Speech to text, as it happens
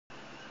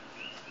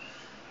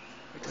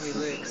Tell me he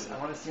licks. I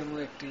want to see him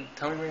lick, dude.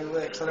 Tell me when he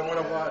licks. I don't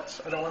want to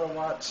watch. I don't want to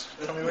watch.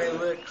 Tell me when he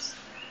licks.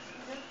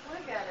 Just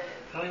look at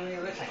it. Tell me when he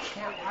licks. I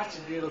can't watch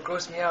it, dude. It'll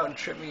gross me out and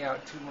trip me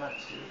out too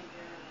much, dude.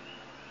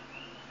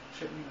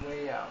 Trip me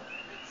way out.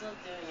 It's still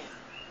doing it.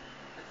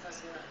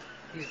 It's not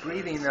good. He's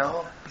breathing,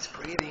 though. He's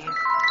breathing.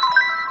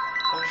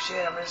 Oh,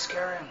 shit. I'm going to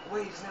scare him.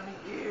 Wait, he's not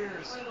any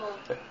ears.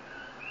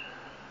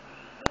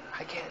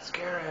 I can't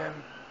scare him.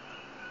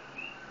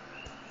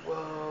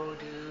 Whoa,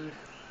 dude.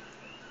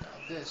 Now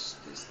this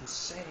is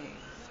insane.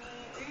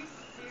 Are you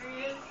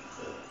serious?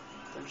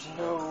 There's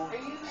no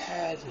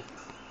head,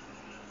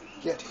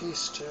 yet he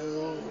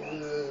still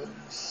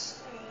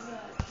lives.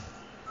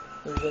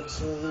 There's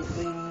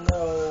absolutely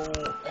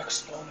no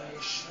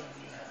explanation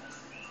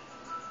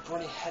for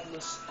any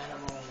headless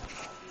animal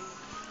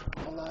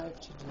alive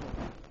today.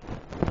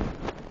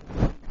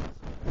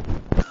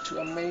 To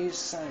amaze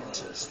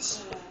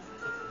scientists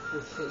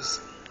with his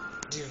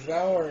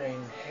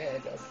devouring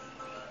head of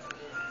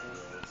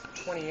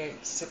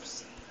 28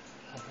 sips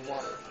of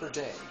water per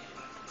day.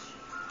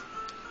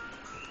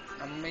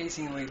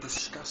 Amazingly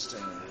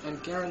disgusting,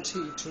 and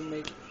guaranteed to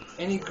make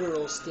any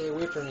girl stay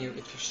away from you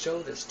if you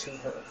show this to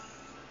her.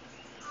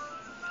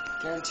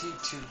 Guaranteed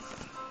to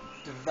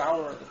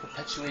devour the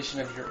perpetuation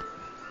of your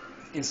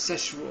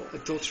incestual,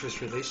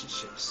 adulterous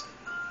relationships.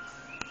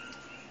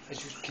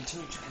 As you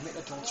continue to commit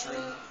adultery,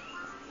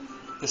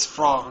 this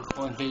frog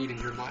will invade in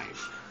your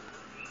life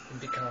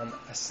and become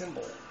a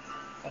symbol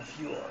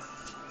of your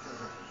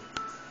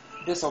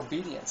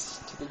disobedience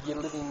to the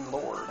living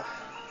Lord.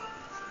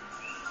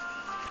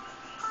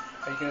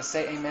 Are you going to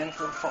say amen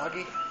for the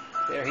froggy?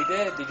 There he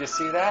did. Did you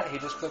see that? He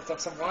just flipped up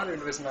some water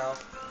into his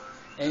mouth.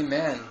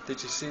 Amen.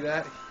 Did you see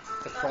that?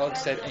 The frog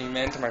said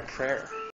amen to my prayer.